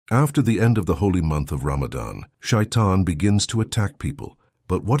After the end of the holy month of Ramadan, Shaitan begins to attack people.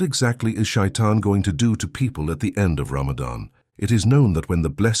 But what exactly is Shaitan going to do to people at the end of Ramadan? It is known that when the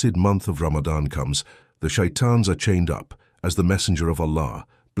blessed month of Ramadan comes, the Shaitans are chained up, as the Messenger of Allah,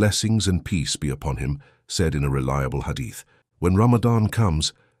 blessings and peace be upon him, said in a reliable hadith. When Ramadan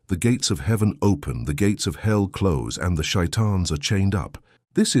comes, the gates of heaven open, the gates of hell close, and the Shaitans are chained up.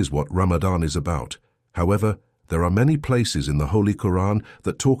 This is what Ramadan is about. However, there are many places in the Holy Qur'an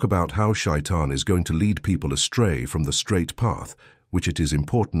that talk about how Shaitan is going to lead people astray from the straight path, which it is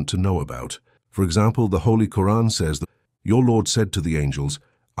important to know about. For example, the Holy Qur'an says that your Lord said to the angels,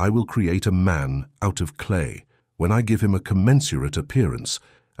 I will create a man out of clay, when I give him a commensurate appearance,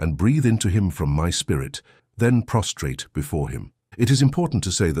 and breathe into him from my spirit, then prostrate before him. It is important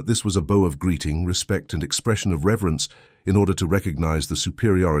to say that this was a bow of greeting, respect, and expression of reverence in order to recognize the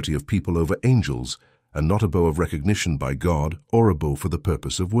superiority of people over angels, and not a bow of recognition by God or a bow for the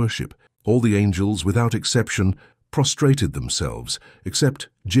purpose of worship. All the angels, without exception, prostrated themselves, except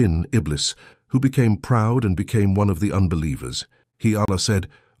Jinn, Iblis, who became proud and became one of the unbelievers. Allah said,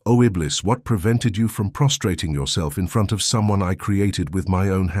 O Iblis, what prevented you from prostrating yourself in front of someone I created with my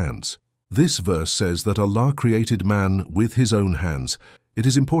own hands? This verse says that Allah created man with his own hands. It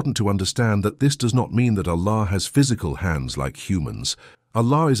is important to understand that this does not mean that Allah has physical hands like humans.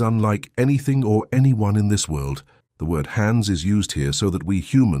 Allah is unlike anything or anyone in this world. The word hands is used here so that we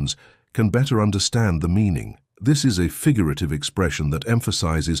humans can better understand the meaning. This is a figurative expression that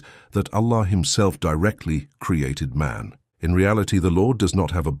emphasizes that Allah himself directly created man. In reality, the Lord does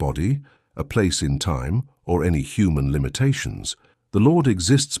not have a body, a place in time, or any human limitations. The Lord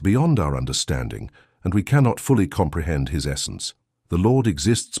exists beyond our understanding, and we cannot fully comprehend his essence. The Lord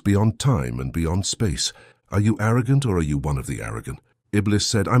exists beyond time and beyond space. Are you arrogant or are you one of the arrogant? Iblis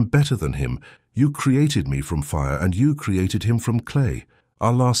said, I'm better than him. You created me from fire, and you created him from clay.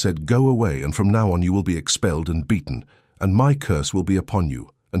 Allah said, go away, and from now on you will be expelled and beaten, and my curse will be upon you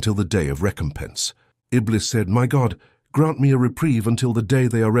until the day of recompense. Iblis said, my God, grant me a reprieve until the day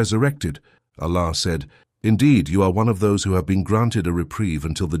they are resurrected. Allah said, indeed, you are one of those who have been granted a reprieve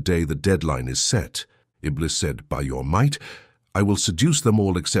until the day the deadline is set. Iblis said, by your might, I will seduce them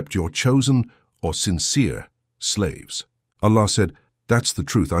all except your chosen or sincere slaves. Allah said, that's the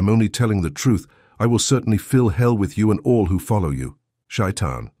truth. I'm only telling the truth. I will certainly fill hell with you and all who follow you.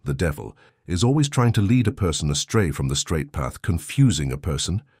 Shaitan, the devil, is always trying to lead a person astray from the straight path, confusing a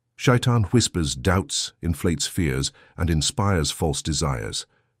person. Shaitan whispers doubts, inflates fears, and inspires false desires.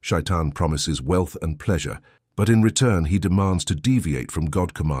 Shaitan promises wealth and pleasure, but in return he demands to deviate from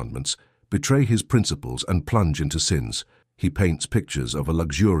God's commandments, betray his principles, and plunge into sins. He paints pictures of a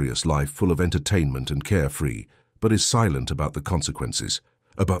luxurious life full of entertainment and carefree, but is silent about the consequences,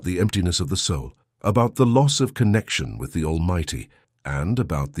 about the emptiness of the soul, about the loss of connection with the Almighty, and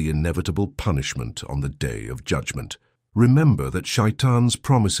about the inevitable punishment on the day of judgment. Remember that Shaitan's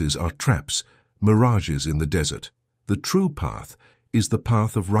promises are traps, mirages in the desert. The true path is the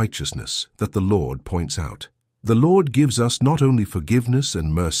path of righteousness that the Lord points out. The Lord gives us not only forgiveness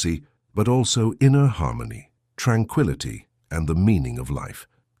and mercy, but also inner harmony, tranquility, and the meaning of life.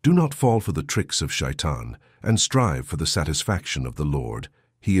 Do not fall for the tricks of Shaitan, and strive for the satisfaction of the Lord.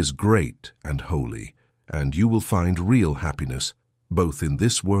 He is great and holy, and you will find real happiness, both in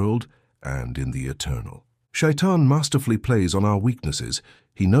this world and in the eternal. Shaitan masterfully plays on our weaknesses.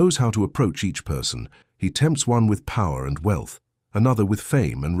 He knows how to approach each person. He tempts one with power and wealth, another with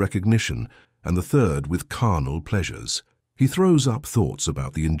fame and recognition, and the third with carnal pleasures. He throws up thoughts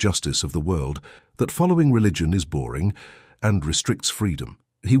about the injustice of the world, that following religion is boring, and restricts freedom.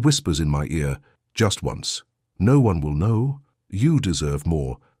 He whispers in my ear, just once, no one will know, you deserve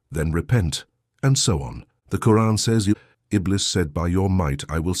more, then repent, and so on. The Quran says, Iblis said, by your might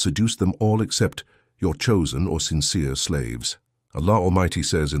I will seduce them all except your chosen or sincere slaves. Allah Almighty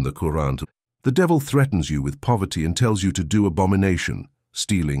says in the Quran, the devil threatens you with poverty and tells you to do abomination,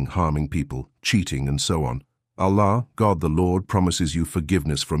 stealing, harming people, cheating, and so on. Allah, God the Lord, promises you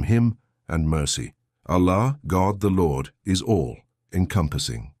forgiveness from him and mercy. Allah, God the Lord, is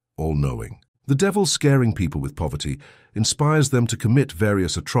all-encompassing, all-knowing. The devil scaring people with poverty inspires them to commit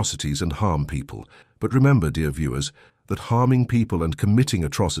various atrocities and harm people. But remember, dear viewers, that harming people and committing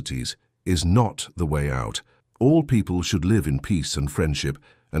atrocities is not the way out. All people should live in peace and friendship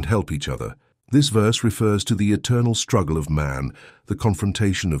and help each other. This verse refers to the eternal struggle of man, the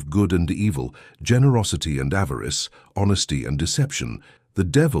confrontation of good and evil, generosity and avarice, honesty and deception. The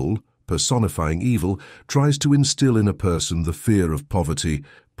devil, personifying evil, tries to instill in a person the fear of poverty,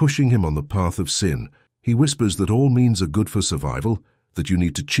 pushing him on the path of sin. He whispers that all means are good for survival, that you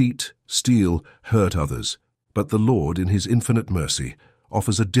need to cheat, steal, hurt others. But the Lord, in his infinite mercy,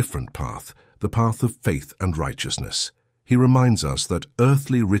 offers a different path, the path of faith and righteousness. He reminds us that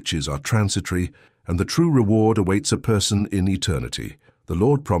earthly riches are transitory and the true reward awaits a person in eternity. The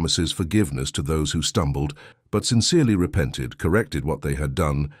Lord promises forgiveness to those who stumbled, but sincerely repented, corrected what they had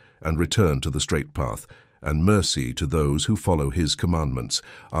done, and returned to the straight path, and mercy to those who follow His commandments.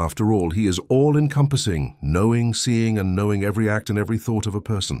 After all, He is all-encompassing, knowing, seeing, and knowing every act and every thought of a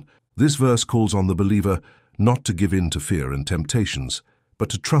person. This verse calls on the believer not to give in to fear and temptations, but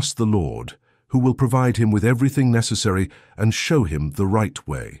to trust the Lord, who will provide him with everything necessary and show him the right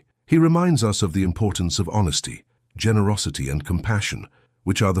way. He reminds us of the importance of honesty, generosity, and compassion,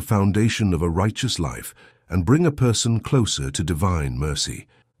 which are the foundation of a righteous life and bring a person closer to divine mercy.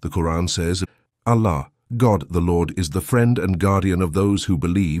 The Quran says, Allah, God the Lord, is the friend and guardian of those who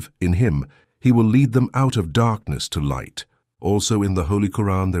believe in Him. He will lead them out of darkness to light. Also in the Holy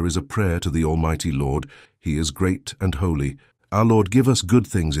Qur'an there is a prayer to the Almighty Lord. He is great and holy. Our Lord, give us good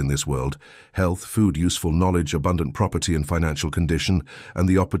things in this world, health, food, useful knowledge, abundant property and financial condition, and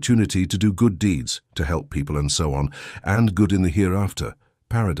the opportunity to do good deeds, to help people and so on, and good in the hereafter,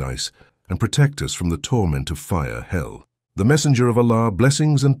 paradise, and protect us from the torment of fire, hell. The Messenger of Allah,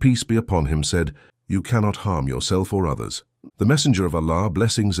 blessings and peace be upon him, said, You cannot harm yourself or others. The Messenger of Allah,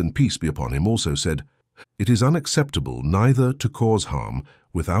 blessings and peace be upon him, also said, It is unacceptable neither to cause harm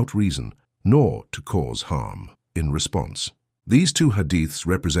without reason, nor to cause harm in response. These two hadiths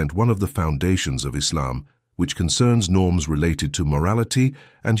represent one of the foundations of Islam, which concerns norms related to morality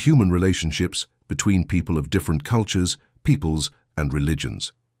and human relationships between people of different cultures, peoples, and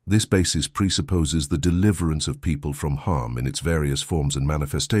religions. This basis presupposes the deliverance of people from harm in its various forms and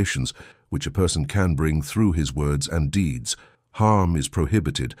manifestations, which a person can bring through his words and deeds. Harm is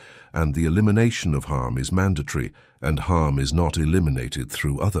prohibited, and the elimination of harm is mandatory, and harm is not eliminated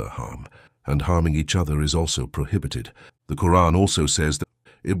through other harm, and harming each other is also prohibited. The Quran also says that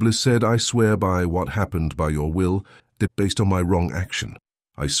Iblis said, I swear by what happened by your will, based on my wrong action.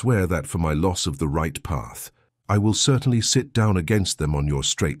 I swear that for my loss of the right path, I will certainly sit down against them on your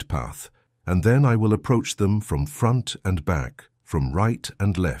straight path, and then I will approach them from front and back, from right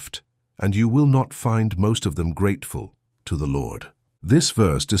and left, and you will not find most of them grateful to the Lord. This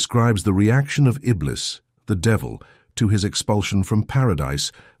verse describes the reaction of Iblis, the devil, to his expulsion from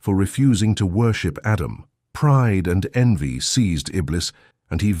paradise for refusing to worship Adam. Pride and envy seized Iblis,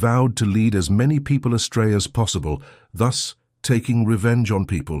 and he vowed to lead as many people astray as possible, thus taking revenge on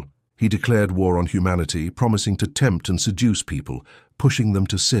people. He declared war on humanity, promising to tempt and seduce people, pushing them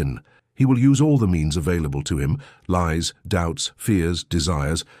to sin. He will use all the means available to him, lies, doubts, fears,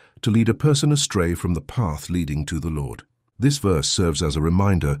 desires, to lead a person astray from the path leading to the Lord. This verse serves as a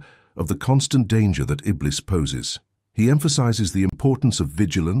reminder of the constant danger that Iblis poses. He emphasizes the importance of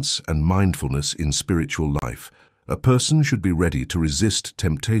vigilance and mindfulness in spiritual life. A person should be ready to resist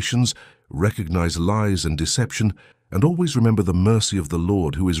temptations, recognize lies and deception, and always remember the mercy of the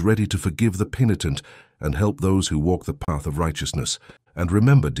Lord, who is ready to forgive the penitent and help those who walk the path of righteousness. And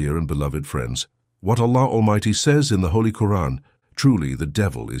remember, dear and beloved friends, what Allah Almighty says in the Holy Qur'an, truly the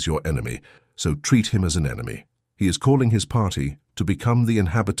devil is your enemy, so treat him as an enemy. He is calling his party to become the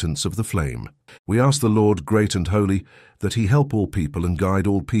inhabitants of the flame. We ask the Lord, great and holy, that He help all people and guide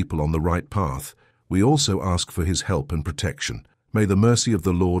all people on the right path. We also ask for His help and protection. May the mercy of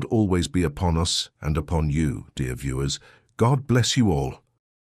the Lord always be upon us and upon you, dear viewers. God bless you all.